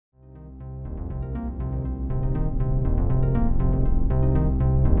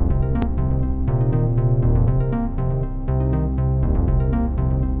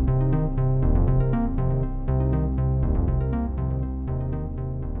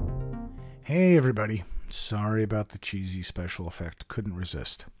Hey everybody, sorry about the cheesy special effect, couldn't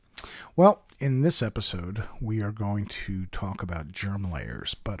resist. Well, in this episode, we are going to talk about germ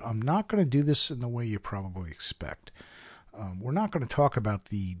layers, but I'm not going to do this in the way you probably expect. We're not going to talk about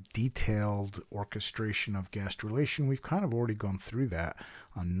the detailed orchestration of gastrulation. We've kind of already gone through that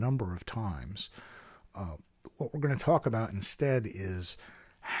a number of times. What we're going to talk about instead is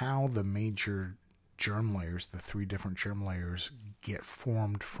how the major germ layers, the three different germ layers, get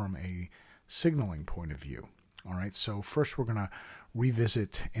formed from a signaling point of view. All right, so first we're going to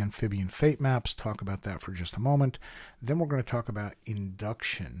revisit amphibian fate maps, talk about that for just a moment. Then we're going to talk about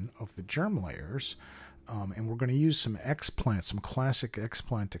induction of the germ layers, and we're going to use some explant, some classic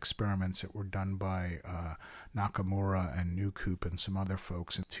explant experiments that were done by Nakamura and Newcoop and some other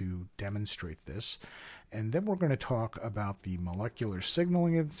folks to demonstrate this. And then we're going to talk about the molecular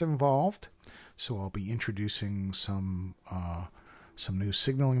signaling that's involved. So I'll be introducing some new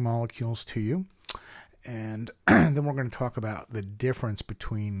signaling molecules to you. And then we're going to talk about the difference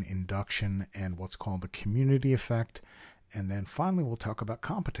between induction and what's called the community effect. And then finally, we'll talk about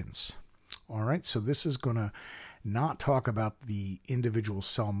competence. All right, so this is going to not talk about the individual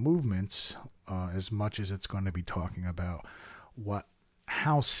cell movements as much as it's going to be talking about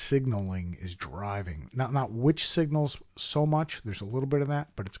how signaling is driving. Not which signals so much, there's a little bit of that,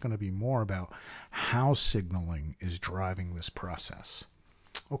 but it's going to be more about how signaling is driving this process.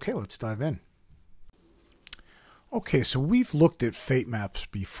 Okay, let's dive in. Okay, so we've looked at fate maps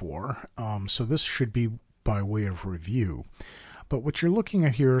before, so this should be by way of review. But what you're looking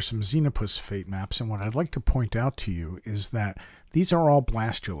at here are some Xenopus fate maps, and what I'd like to point out to you is that these are all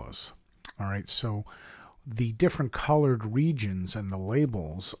blastulas. All right, so the different colored regions and the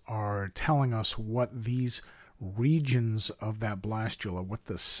labels are telling us what these regions of that blastula, what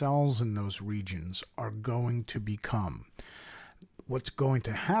the cells in those regions are going to become. What's going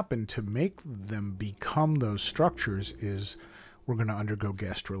to happen to make them become those structures is we're going to undergo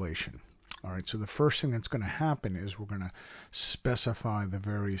gastrulation. All right, so the first thing that's going to happen is we're going to specify the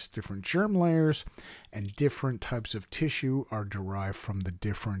various different germ layers, and different types of tissue are derived from the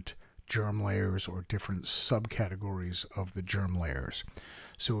different germ layers or different subcategories of the germ layers.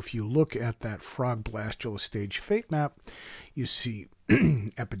 So if you look at that frog blastula stage fate map, you see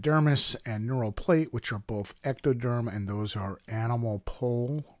epidermis and neural plate, which are both ectoderm, and those are animal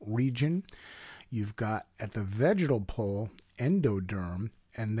pole region. You've got at the vegetal pole endoderm,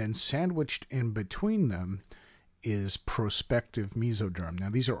 and then sandwiched in between them is prospective mesoderm. Now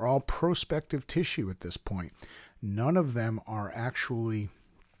these are all prospective tissue at this point. None of them are actually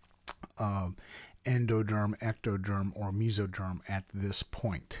endoderm, ectoderm, or mesoderm at this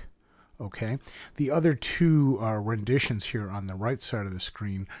point. Okay, the other two renditions here on the right side of the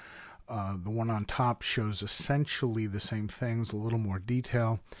screen, the one on top shows essentially the same things, a little more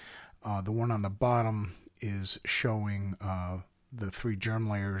detail. The one on the bottom is showing the three germ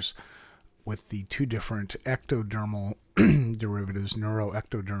layers with the two different ectodermal derivatives,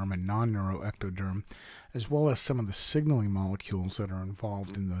 neuroectoderm and non-neuroectoderm, as well as some of the signaling molecules that are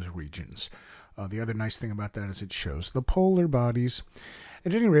involved in those regions. The other nice thing about that is it shows the polar bodies.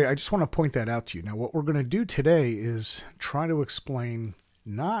 At any rate, I just want to point that out to you. Now, what we're going to do today is try to explain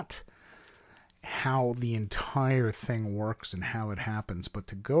not how the entire thing works and how it happens, but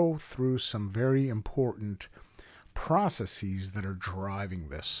to go through some very important processes that are driving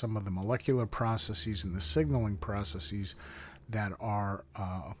this, some of the molecular processes and the signaling processes that are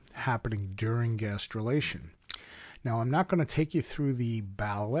happening during gastrulation. Now, I'm not going to take you through the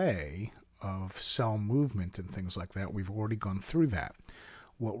ballet of cell movement and things like that. We've already gone through that.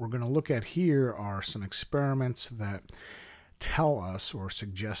 What we're going to look at here are some experiments that tell us or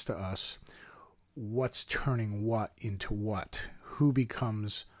suggest to us what's turning what into what, who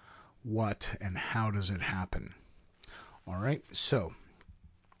becomes what, and how does it happen. All right, so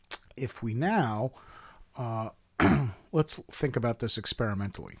if we now, let's think about this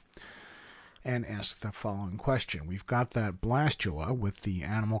experimentally and ask the following question. We've got that blastula with the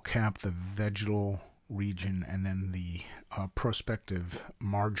animal cap, the vegetal region, and then the prospective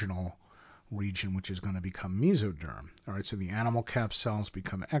marginal region, which is going to become mesoderm. All right, so the animal cap cells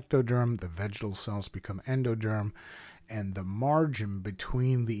become ectoderm, the vegetal cells become endoderm, and the margin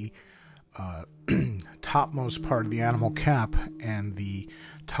between the topmost part of the animal cap and the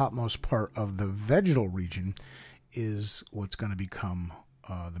topmost part of the vegetal region is what's going to become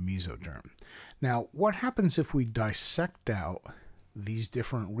the mesoderm. Now, what happens if we dissect out these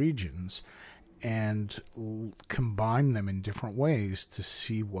different regions and combine them in different ways to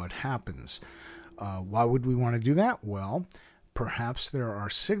see what happens? Why would we want to do that? Well, perhaps there are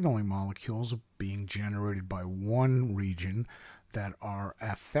signaling molecules being generated by one region that are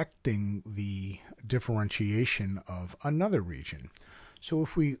affecting the differentiation of another region. So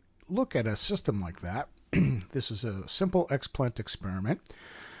if we look at a system like that, this is a simple explant experiment,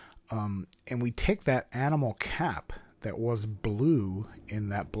 and we take that animal cap that was blue in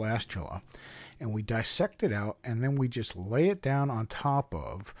that blastula, and we dissect it out, and then we just lay it down on top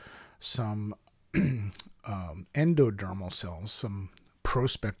of some endodermal cells, some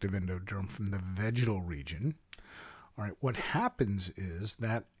prospective endoderm from the vegetal region. All right, what happens is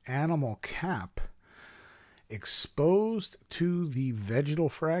that animal cap exposed to the vegetal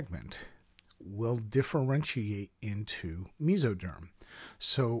fragment will differentiate into mesoderm.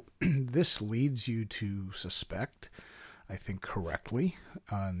 So this leads you to suspect, I think correctly,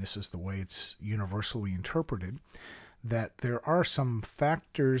 and this is the way it's universally interpreted, that there are some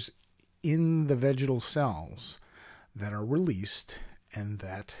factors in the vegetal cells that are released and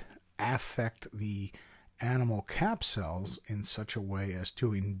that affect the animal cap cells in such a way as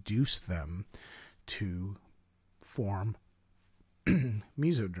to induce them to form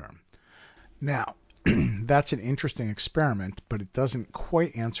mesoderm. Now, that's an interesting experiment, but it doesn't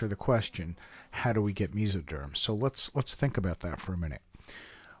quite answer the question, how do we get mesoderm? So let's think about that for a minute.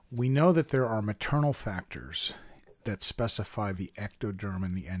 We know that there are maternal factors that specify the ectoderm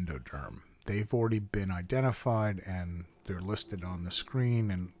and the endoderm. They've already been identified and they're listed on the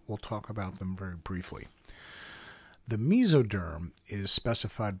screen, and we'll talk about them very briefly. The mesoderm is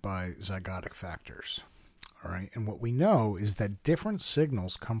specified by zygotic factors. All right, and what we know is that different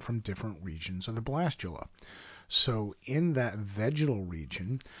signals come from different regions of the blastula. So in that vegetal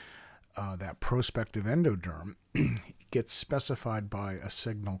region, that prospective endoderm gets specified by a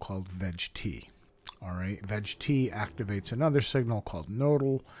signal called VEG-T. All right, VEG-T activates another signal called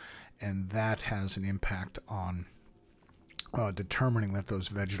nodal, and that has an impact on determining that those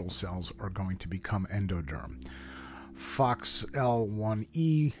vegetal cells are going to become endoderm.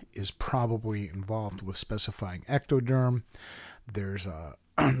 FOXL1E is probably involved with specifying ectoderm. There's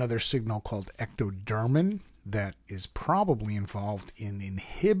another signal called ectodermin that is probably involved in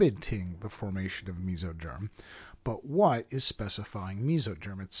inhibiting the formation of mesoderm. But what is specifying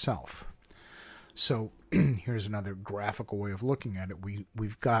mesoderm itself? So here's another graphical way of looking at it.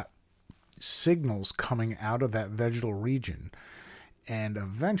 We've got signals coming out of that vegetal region, and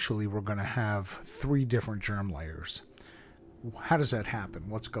eventually we're going to have 3 different germ layers. How does that happen?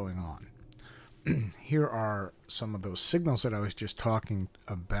 What's going on? Here are some of those signals that I was just talking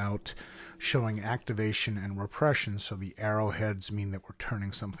about, showing activation and repression. So the arrowheads mean that we're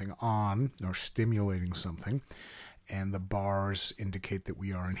turning something on or stimulating something, and the bars indicate that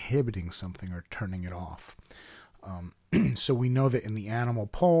we are inhibiting something or turning it off. So we know that in the animal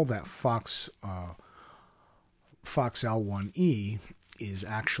pole, that FOXL1E is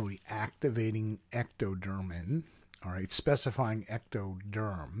actually activating ectodermin, all right, specifying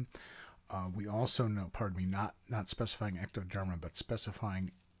ectoderm. We also know, not specifying ectodermin, but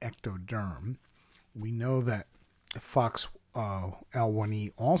specifying ectoderm. We know that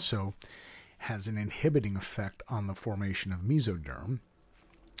FOXL1E also has an inhibiting effect on the formation of mesoderm.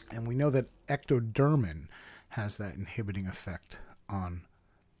 And we know that ectodermin has that inhibiting effect on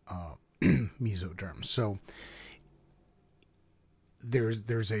mesoderm. So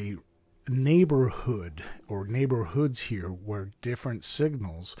there's a neighborhood or neighborhoods here where different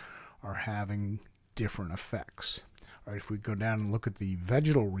signals are having different effects. All right, if we go down and look at the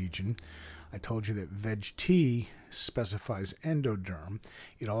vegetal region, I told you that VEG-T specifies endoderm.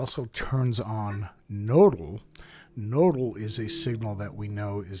 It also turns on nodal. Nodal is a signal that we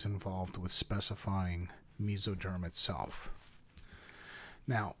know is involved with specifying mesoderm itself.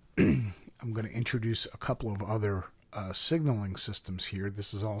 Now, I'm going to introduce a couple of other signaling systems here.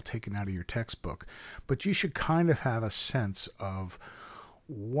 This is all taken out of your textbook, but you should kind of have a sense of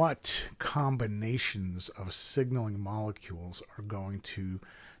what combinations of signaling molecules are going to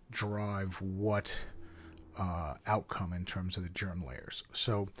drive what outcome in terms of the germ layers.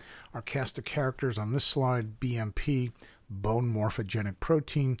 So our cast of characters on this slide: BMP, bone morphogenic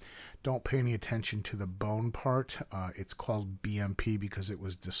protein. Don't pay any attention to the bone part. It's called BMP because it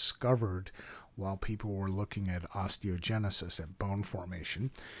was discovered while people were looking at osteogenesis, at bone formation.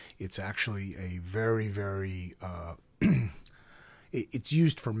 It's actually a very, very it's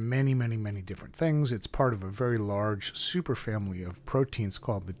used for many, many, many different things. It's part of a very large superfamily of proteins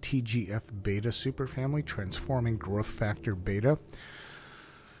called the TGF-beta superfamily, transforming growth factor beta.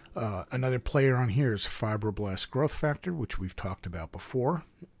 Another player on here is fibroblast growth factor, which we've talked about before.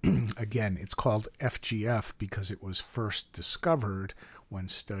 Again, it's called FGF because it was first discovered when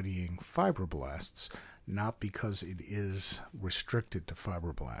studying fibroblasts, not because it is restricted to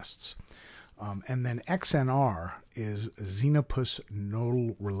fibroblasts. And then XNR is Xenopus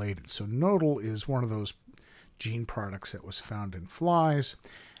nodal related. So nodal is one of those gene products that was found in flies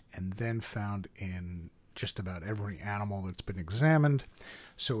and then found in just about every animal that's been examined.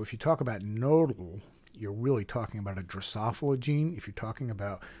 So if you talk about nodal, you're really talking about a Drosophila gene. If you're talking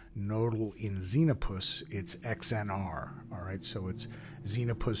about nodal in Xenopus, it's XNR. All right, so it's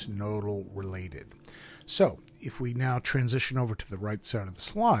Xenopus nodal related. So if we now transition over to the right side of the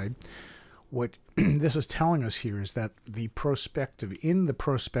slide, what this is telling us here is that in the prospective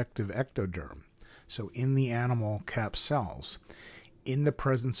ectoderm, so in the animal cap cells, in the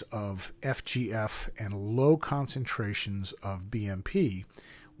presence of FGF and low concentrations of BMP,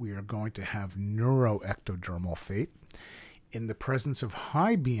 we are going to have neuroectodermal fate. In the presence of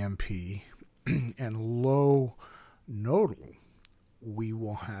high BMP and low nodal, we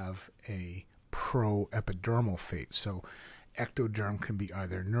will have a proepidermal fate. So ectoderm can be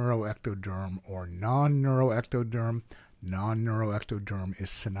either neuroectoderm or non-neuroectoderm. Non-neuroectoderm is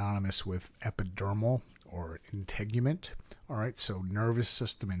synonymous with epidermal or integument. All right, so nervous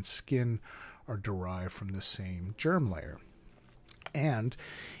system and skin are derived from the same germ layer. And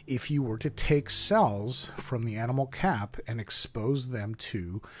if you were to take cells from the animal cap and expose them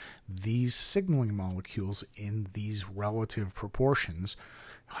to these signaling molecules in these relative proportions,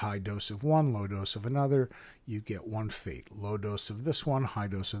 high dose of one, low dose of another, you get one fate. Low dose of this one, high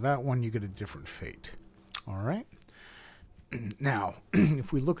dose of that one, you get a different fate. All right? Now,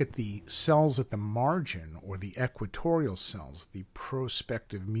 if we look at the cells at the margin, or the equatorial cells, the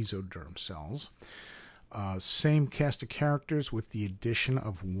prospective mesoderm cells, same cast of characters with the addition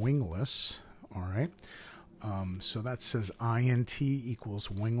of wingless. All right. So that says INT equals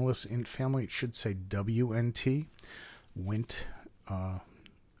wingless int family. It should say WNT, Wnt,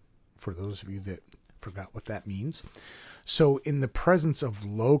 for those of you that forgot what that means. So in the presence of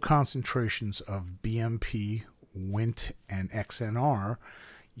low concentrations of BMP, Wnt, and XNR,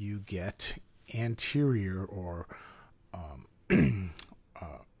 you get anterior or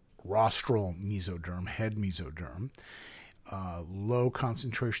rostral mesoderm, head mesoderm, low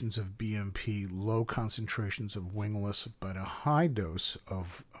concentrations of BMP, low concentrations of wingless, but a high dose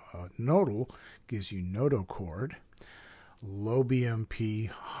of nodal gives you notochord. Low BMP,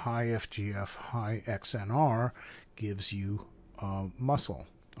 high FGF, high XNR gives you muscle,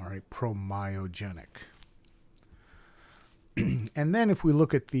 all right, promyogenic. And then if we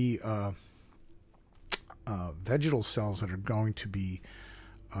look at the vegetal cells that are going to be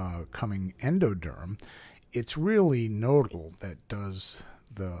coming endoderm, it's really nodal that does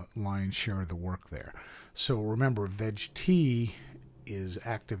the lion's share of the work there. So remember, VEG-T is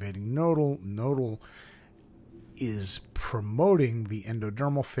activating nodal. Nodal is promoting the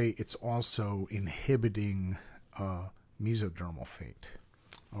endodermal fate. It's also inhibiting mesodermal fate.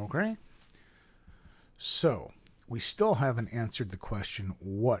 Okay? So we still haven't answered the question,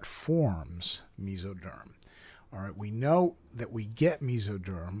 what forms mesoderm? All right, we know that we get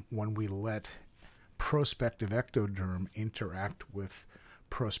mesoderm when we let prospective ectoderm interact with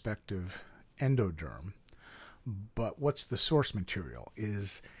prospective endoderm. But what's the source material?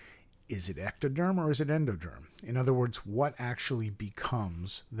 Is it ectoderm or is it endoderm? In other words, what actually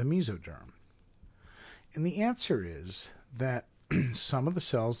becomes the mesoderm? And the answer is that some of the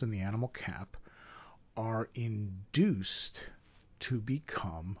cells in the animal cap are induced to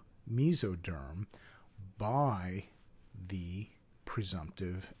become mesoderm by the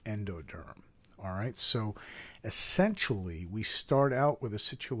presumptive endoderm. All right, so essentially we start out with a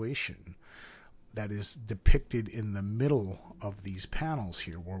situation that is depicted in the middle of these panels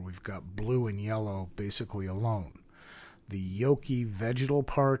here, where we've got blue and yellow basically alone. The yolky vegetal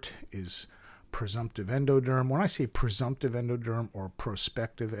part is presumptive endoderm. When I say presumptive endoderm or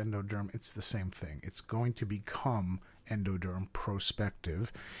prospective endoderm, it's the same thing. It's going to become endoderm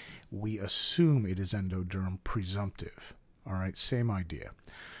prospective. We assume it is endoderm presumptive. All right, same idea.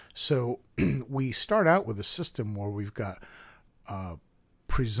 So we start out with a system where we've got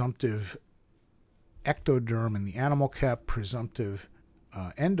presumptive ectoderm in the animal cap, presumptive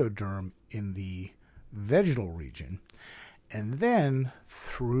endoderm in the vegetal region, and then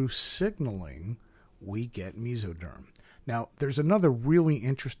through signaling we get mesoderm. Now there's another really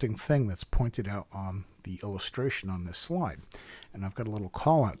interesting thing that's pointed out on the illustration on this slide, and I've got a little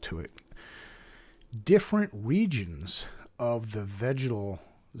call out to it. Different regions of the vegetal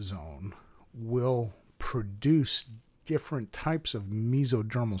zone will produce different types of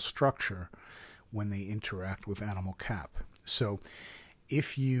mesodermal structure when they interact with animal cap. So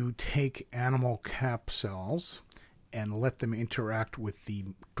if you take animal cap cells and let them interact with the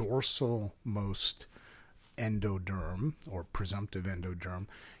dorsal most endoderm or presumptive endoderm,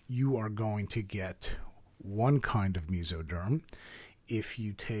 you are going to get one kind of mesoderm. If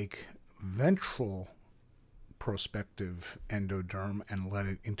you take ventral prospective endoderm and let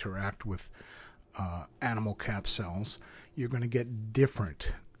it interact with animal cap cells, you're going to get different.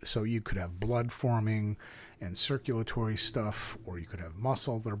 So you could have blood forming and circulatory stuff, or you could have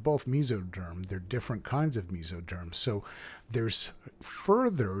muscle. They're both mesoderm. They're different kinds of mesoderm. So there's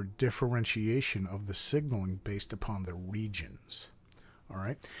further differentiation of the signaling based upon the regions. All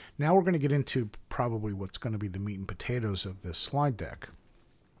right. Now we're going to get into probably what's going to be the meat and potatoes of this slide deck,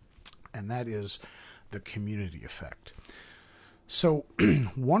 and that is the community effect. So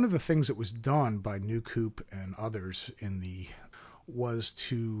one of the things that was done by Newcoop and others was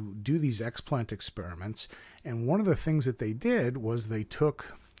to do these explant experiments, and one of the things that they did was they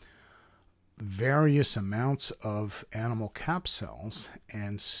took various amounts of animal cap cells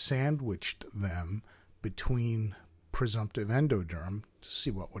and sandwiched them between presumptive endoderm to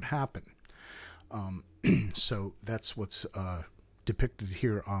see what would happen. So that's what's depicted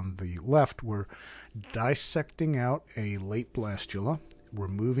here on the left. We're dissecting out a late blastula,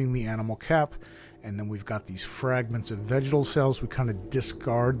 removing the animal cap, and then we've got these fragments of vegetal cells. We kind of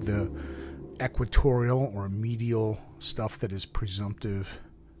discard the equatorial or medial stuff that is presumptive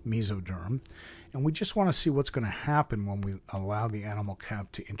mesoderm, and we just want to see what's going to happen when we allow the animal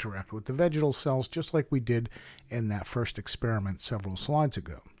cap to interact with the vegetal cells, just like we did in that first experiment several slides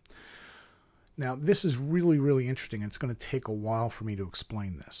ago. Now, this is really, really interesting. It's going to take a while for me to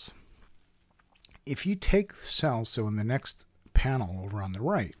explain this. If you take cells, so in the next panel over on the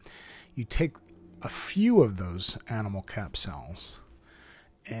right, you take a few of those animal cap cells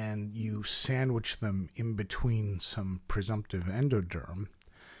and you sandwich them in between some presumptive endoderm,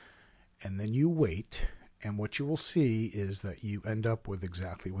 and then you wait, and what you will see is that you end up with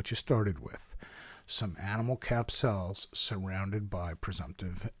exactly what you started with, some animal cap cells surrounded by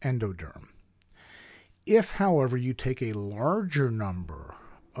presumptive endoderm. If, however, you take a larger number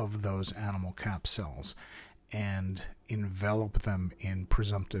of those animal cap cells and envelop them in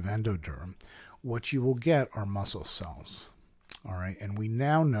presumptive endoderm, what you will get are muscle cells. All right, and we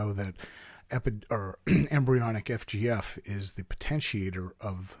now know that embryonic FGF is the potentiator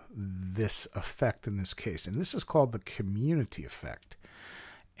of this effect in this case, and this is called the community effect.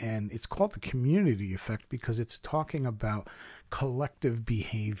 And it's called the community effect because it's talking about collective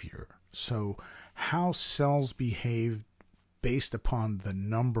behavior. So how cells behave based upon the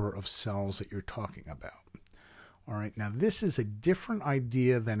number of cells that you're talking about. All right, now this is a different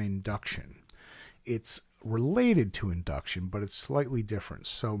idea than induction. It's related to induction, but it's slightly different.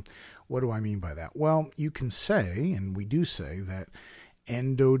 So what do I mean by that? Well, you can say, and we do say, that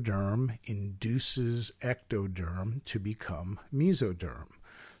endoderm induces ectoderm to become mesoderm.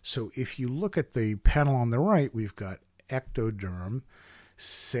 So if you look at the panel on the right, we've got ectoderm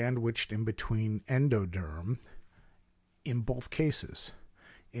sandwiched in between endoderm in both cases.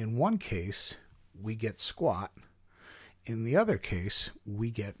 In one case, we get squat. In the other case, we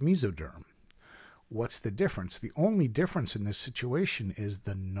get mesoderm. What's the difference? The only difference in this situation is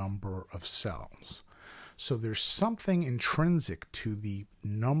the number of cells. So there's something intrinsic to the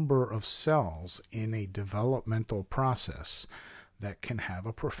number of cells in a developmental process that can have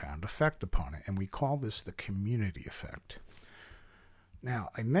a profound effect upon it, and we call this the community effect. Now,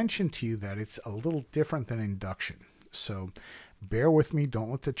 I mentioned to you that it's a little different than induction, so bear with me. Don't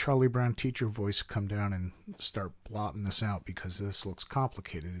let the Charlie Brown teacher voice come down and start blotting this out because this looks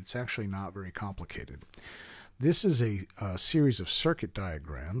complicated. It's actually not very complicated. This is a series of circuit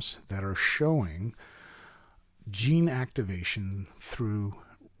diagrams that are showing gene activation through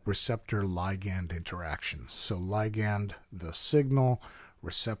receptor-ligand interactions. So ligand, the signal,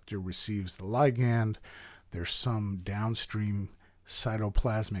 receptor receives the ligand. There's some downstream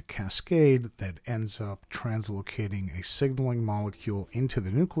cytoplasmic cascade that ends up translocating a signaling molecule into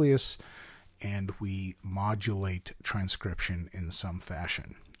the nucleus, and we modulate transcription in some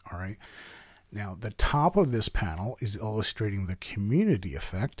fashion. All right. Now, the top of this panel is illustrating the community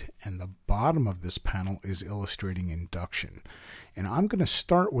effect, and the bottom of this panel is illustrating induction. And I'm going to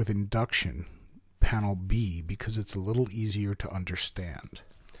start with induction, panel B, because it's a little easier to understand.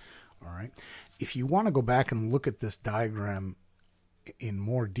 All right. If you want to go back and look at this diagram in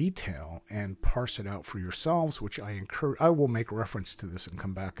more detail and parse it out for yourselves, which I encourage, I will make reference to this and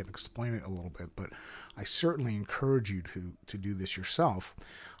come back and explain it a little bit, but I certainly encourage you to do this yourself.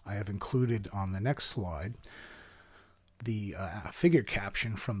 I have included on the next slide the figure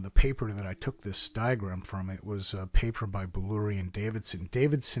caption from the paper that I took this diagram from. It was a paper by Belluri and Davidson.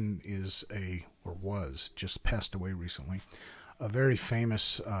 Davidson is or was, just passed away recently, a very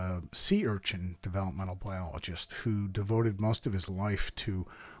famous sea urchin developmental biologist who devoted most of his life to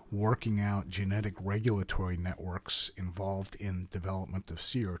working out genetic regulatory networks involved in development of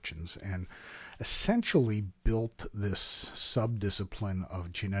sea urchins, and essentially built this subdiscipline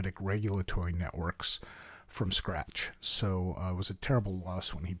of genetic regulatory networks from scratch. So it was a terrible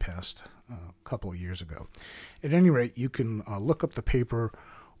loss when he passed a couple of years ago. At any rate, you can look up the paper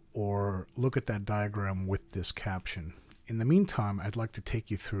or look at that diagram with this caption. In the meantime, I'd like to take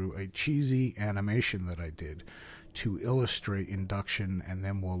you through a cheesy animation that I did to illustrate induction, and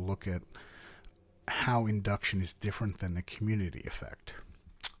then we'll look at how induction is different than the community effect.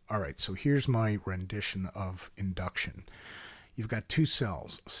 All right, so here's my rendition of induction. You've got two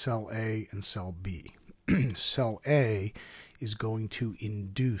cells, cell A and cell B. Cell A is going to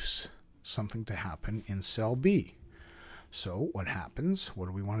induce something to happen in cell B. So what happens? What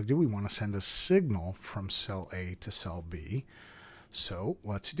do we want to do? We want to send a signal from cell A to cell B. So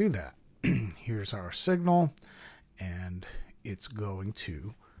let's do that. Here's our signal, and it's going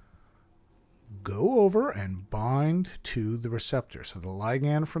to go over and bind to the receptor. So the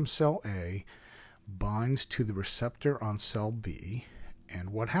ligand from cell A binds to the receptor on cell B.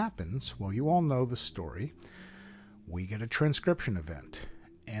 And what happens? Well, you all know the story. We get a transcription event.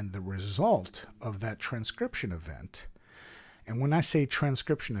 And the result of that transcription event, and when I say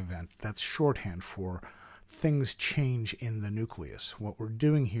transcription event, that's shorthand for things change in the nucleus. What we're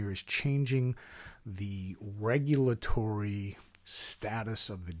doing here is changing the regulatory status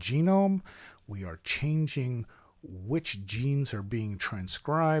of the genome. We are changing which genes are being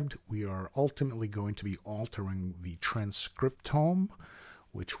transcribed. We are ultimately going to be altering the transcriptome,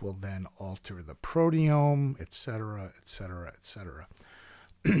 which will then alter the proteome, etc., etc., etc.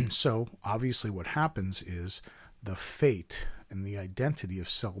 So obviously what happens is the fate and the identity of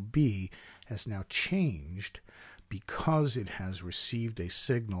cell B has now changed because it has received a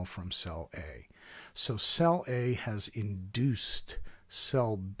signal from cell A. So cell A has induced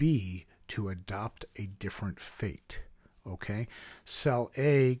cell B to adopt a different fate. Okay? Cell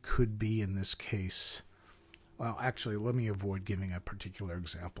A could be, in this case, well, actually, let me avoid giving a particular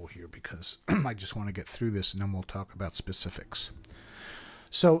example here because I just want to get through this and then we'll talk about specifics.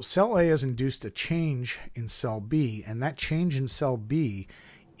 So cell A has induced a change in cell B, and that change in cell B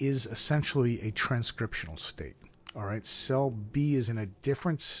is essentially a transcriptional state. All right, cell B is in a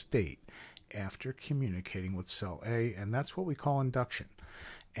different state after communicating with cell A, and that's what we call induction.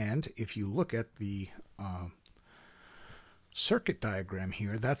 And if you look at the circuit diagram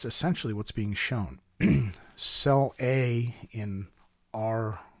here, that's essentially what's being shown. Cell A in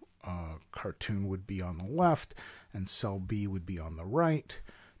our cartoon would be on the left, and cell B would be on the right.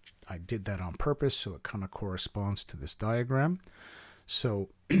 I did that on purpose, so it kind of corresponds to this diagram. So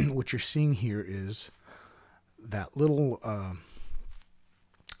what you're seeing here is that little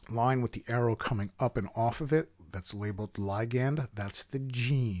line with the arrow coming up and off of it that's labeled ligand. That's the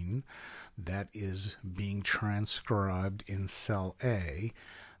gene that is being transcribed in cell A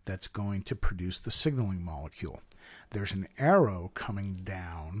that's going to produce the signaling molecule. There's an arrow coming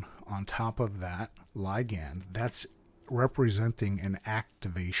down on top of that ligand. That's representing an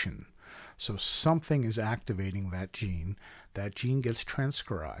activation. So something is activating that gene. That gene gets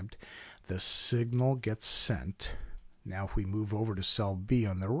transcribed. The signal gets sent. Now if we move over to cell B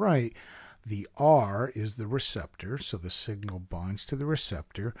on the right, the R is the receptor, so the signal binds to the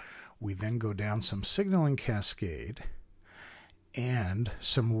receptor. We then go down some signaling cascade, and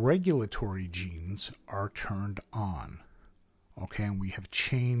some regulatory genes are turned on. Okay, and we have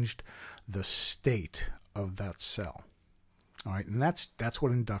changed the state of that cell. All right, and that's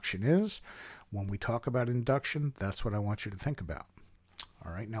what induction is. When we talk about induction, that's what I want you to think about.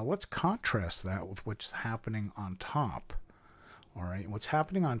 All right, now let's contrast that with what's happening on top. All right, what's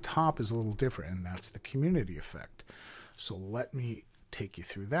happening on top is a little different, and that's the community effect. So let me take you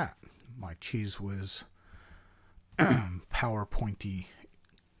through that. My Cheese Whiz PowerPointy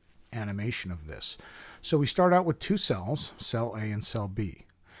animation of this. So we start out with two cells, cell A and cell B.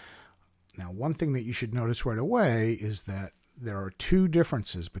 Now, one thing that you should notice right away is that there are two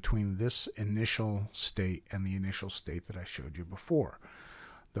differences between this initial state and the initial state that I showed you before.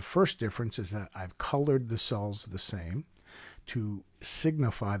 The first difference is that I've colored the cells the same to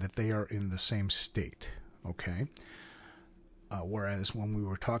signify that they are in the same state, okay? Whereas when we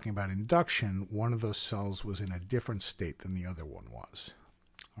were talking about induction, one of those cells was in a different state than the other one was.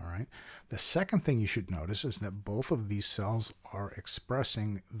 All right. The second thing you should notice is that both of these cells are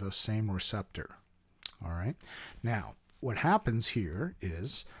expressing the same receptor. All right. Now, what happens here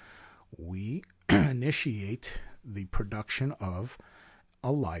is we initiate the production of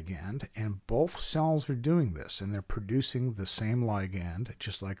a ligand, and both cells are doing this, and they're producing the same ligand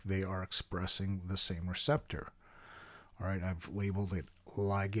just like they are expressing the same receptor. All right, I've labeled it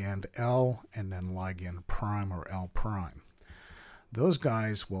ligand L and then ligand prime or L prime. Those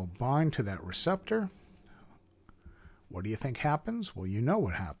guys will bind to that receptor. What do you think happens? Well, you know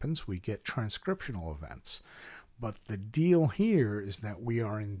what happens. We get transcriptional events. But the deal here is that we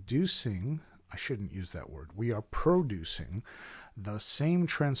are inducing, I shouldn't use that word, we are producing the same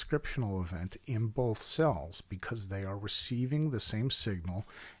transcriptional event in both cells because they are receiving the same signal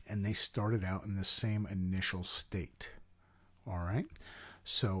and they started out in the same initial state. All right?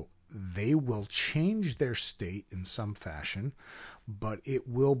 So they will change their state in some fashion, but it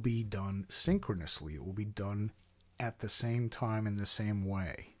will be done synchronously. It will be done at the same time in the same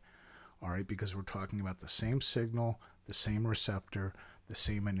way. All right, because we're talking about the same signal, the same receptor, the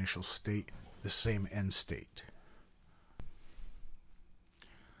same initial state, the same end state.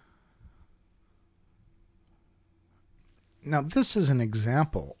 Now, this is an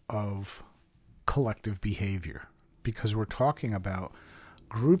example of collective behavior because we're talking about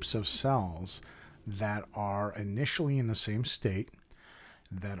groups of cells that are initially in the same state,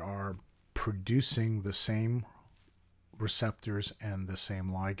 that are producing the same receptors and the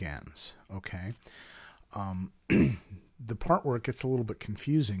same ligands, okay? The part where it gets a little bit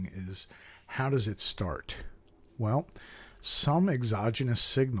confusing is how does it start? Well, some exogenous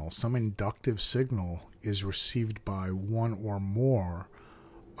signal, some inductive signal is received by one or more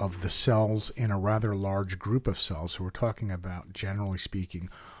of the cells in a rather large group of cells. So we're talking about, generally speaking,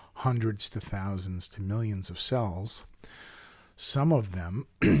 hundreds to thousands to millions of cells. Some of them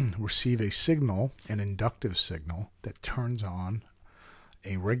receive a signal, an inductive signal, that turns on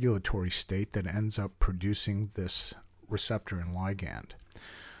a regulatory state that ends up producing this receptor and ligand.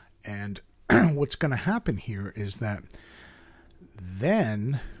 And what's going to happen here is that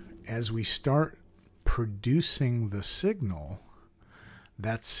then, as we start producing the signal,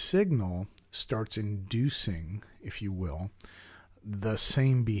 that signal starts inducing, if you will, the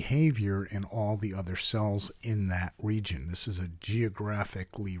same behavior in all the other cells in that region. This is a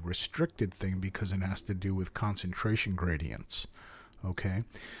geographically restricted thing because it has to do with concentration gradients. Okay,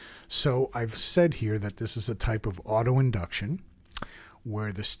 so I've said here that this is a type of autoinduction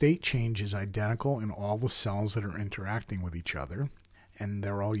where the state change is identical in all the cells that are interacting with each other, and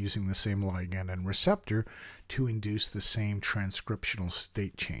they're all using the same ligand and receptor to induce the same transcriptional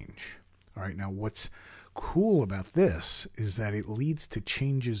state change. All right, now what's cool about this is that it leads to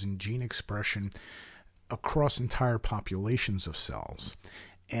changes in gene expression across entire populations of cells,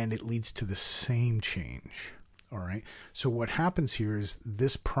 and it leads to the same change. All right, so what happens here is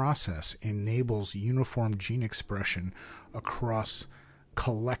this process enables uniform gene expression across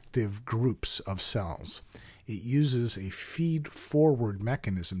collective groups of cells. It uses a feed-forward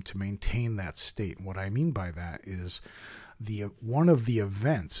mechanism to maintain that state. And what I mean by that is one of the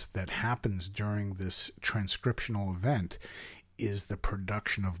events that happens during this transcriptional event is the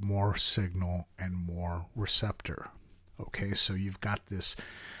production of more signal and more receptor. Okay, so you've got this,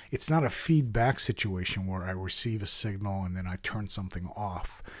 it's not a feedback situation where I receive a signal and then I turn something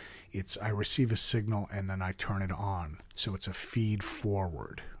off. It's I receive a signal and then I turn it on. So it's a feed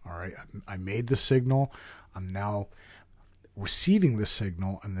forward. All right, I made the signal. I'm now receiving the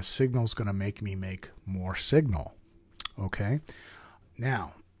signal, and the signal is going to make me make more signal. Okay,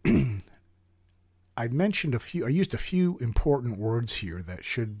 now I used a few important words here that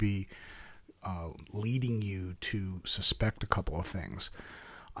should be leading you to suspect a couple of things.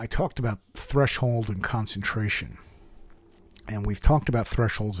 I talked about threshold and concentration. And we've talked about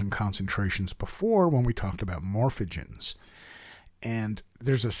thresholds and concentrations before when we talked about morphogens. And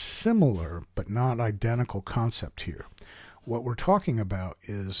there's a similar but not identical concept here. What we're talking about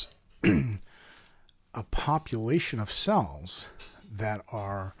is a population of cells that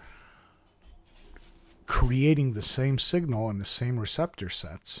are creating the same signal and the same receptor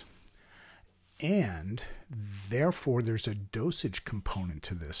sets, and therefore there's a dosage component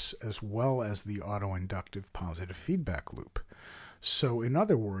to this as well as the autoinductive positive feedback loop. So in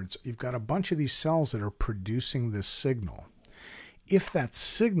other words, you've got a bunch of these cells that are producing this signal. If that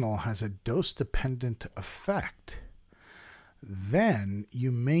signal has a dose-dependent effect, then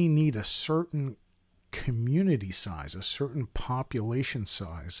you may need a certain community size, a certain population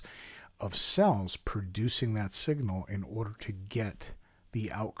size of cells producing that signal in order to get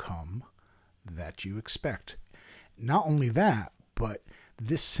the outcome that you expect. Not only that, but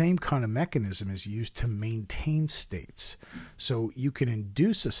this same kind of mechanism is used to maintain states. So you can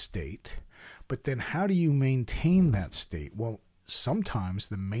induce a state, but then how do you maintain that state? Well, sometimes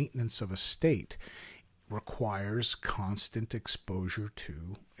the maintenance of a state requires constant exposure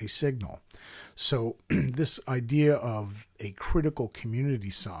to a signal. So this idea of a critical community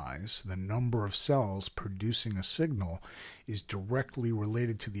size, the number of cells producing a signal, is directly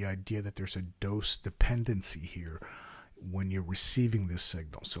related to the idea that there's a dose dependency here when you're receiving this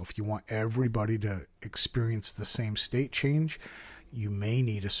signal. So if you want everybody to experience the same state change, you may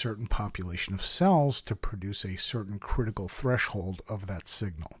need a certain population of cells to produce a certain critical threshold of that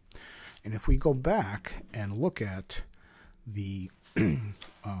signal. And if we go back and look at the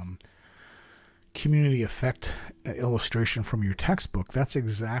community effect illustration from your textbook, that's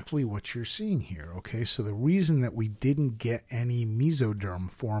exactly what you're seeing here. Okay, so the reason that we didn't get any mesoderm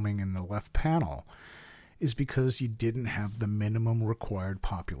forming in the left panel is because you didn't have the minimum required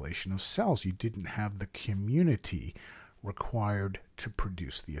population of cells. You didn't have the community required to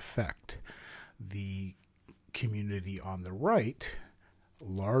produce the effect. The community on the right,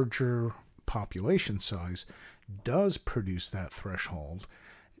 larger population size, does produce that threshold,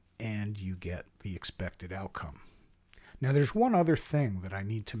 and you get the expected outcome. Now there's one other thing that I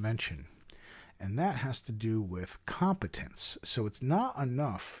need to mention, and that has to do with competence. So it's not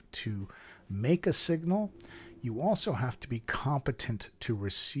enough to make a signal, you also have to be competent to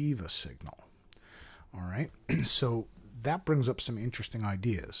receive a signal. All right, so that brings up some interesting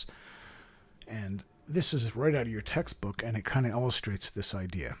ideas. And this is right out of your textbook, and it kind of illustrates this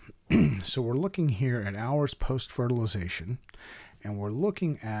idea. So we're looking here at hours post-fertilization, and we're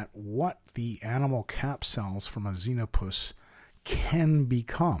looking at what the animal cap cells from a Xenopus can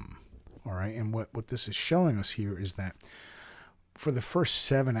become. All right, and what this is showing us here is that for the first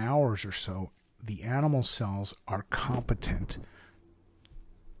 7 hours or so, the animal cells are competent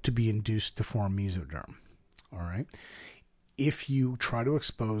to be induced to form mesoderm. All right. If you try to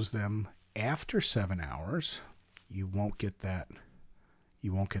expose them after 7 hours, you won't get that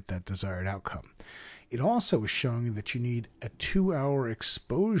desired outcome. It also is showing you that you need a 2-hour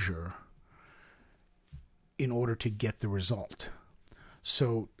exposure in order to get the result.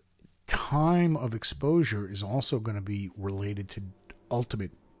 So time of exposure is also going to be related to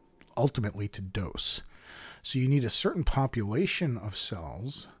ultimately to dose. So you need a certain population of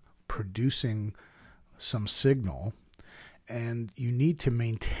cells producing some signal, and you need to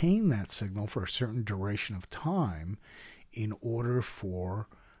maintain that signal for a certain duration of time in order for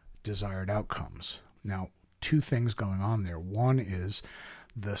desired outcomes. Now, two things going on there. One is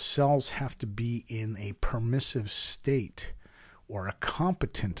the cells have to be in a permissive state or a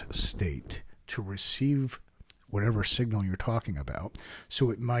competent state to receive whatever signal you're talking about. So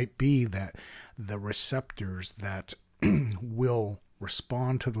it might be that the receptors that will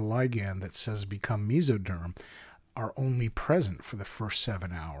respond to the ligand that says become mesoderm are only present for the first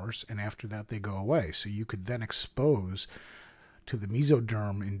 7 hours, and after that they go away. So you could then expose to the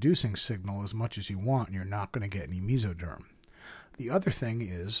mesoderm inducing signal as much as you want, and you're not going to get any mesoderm. The other thing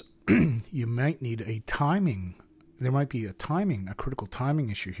is you might need a timing. There might be a critical timing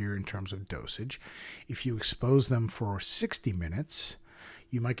issue here in terms of dosage. If you expose them for 60 minutes,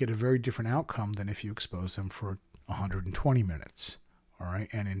 you might get a very different outcome than if you expose them for 120 minutes. All right,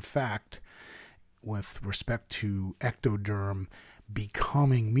 and in fact, with respect to ectoderm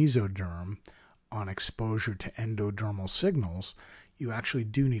becoming mesoderm on exposure to endodermal signals, you actually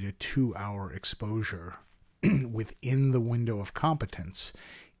do need a 2-hour exposure within the window of competence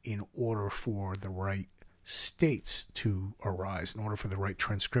in order for the right states to arise, in order for the right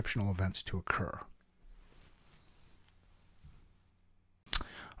transcriptional events to occur.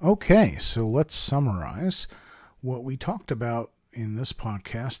 Okay, so let's summarize. What we talked about in this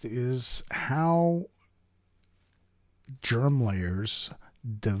podcast is how germ layers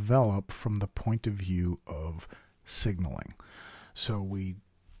develop from the point of view of signaling. So we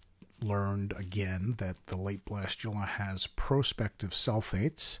learned again that the late blastula has prospective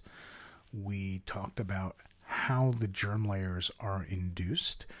sulfates. We talked about how the germ layers are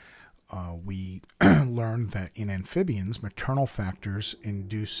induced. We learned that in amphibians, maternal factors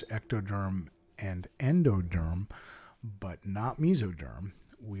induce ectoderm and endoderm, but not mesoderm.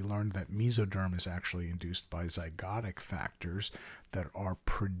 We learned that mesoderm is actually induced by zygotic factors that are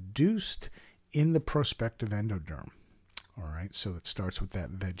produced in the prospective endoderm. All right, so it starts with that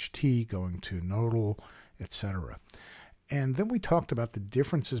veg T going to nodal, etc. And then we talked about the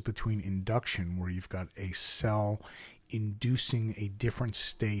differences between induction, where you've got a cell inducing a different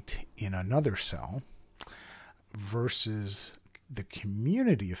state in another cell, versus the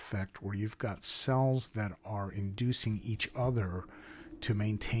community effect, where you've got cells that are inducing each other to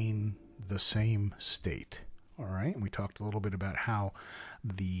maintain the same state. All right, and we talked a little bit about how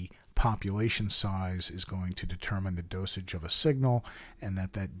the population size is going to determine the dosage of a signal, and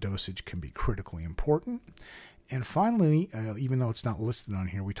that dosage can be critically important. And finally, even though it's not listed on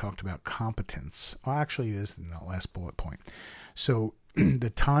here, we talked about competence. Well, actually, it is in that last bullet point. So the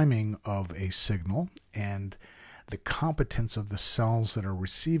timing of a signal and the competence of the cells that are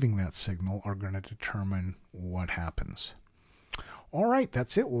receiving that signal are going to determine what happens. All right,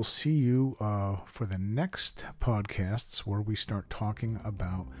 that's it. We'll see you for the next podcasts where we start talking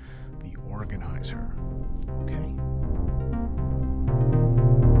about the organizer. Okay.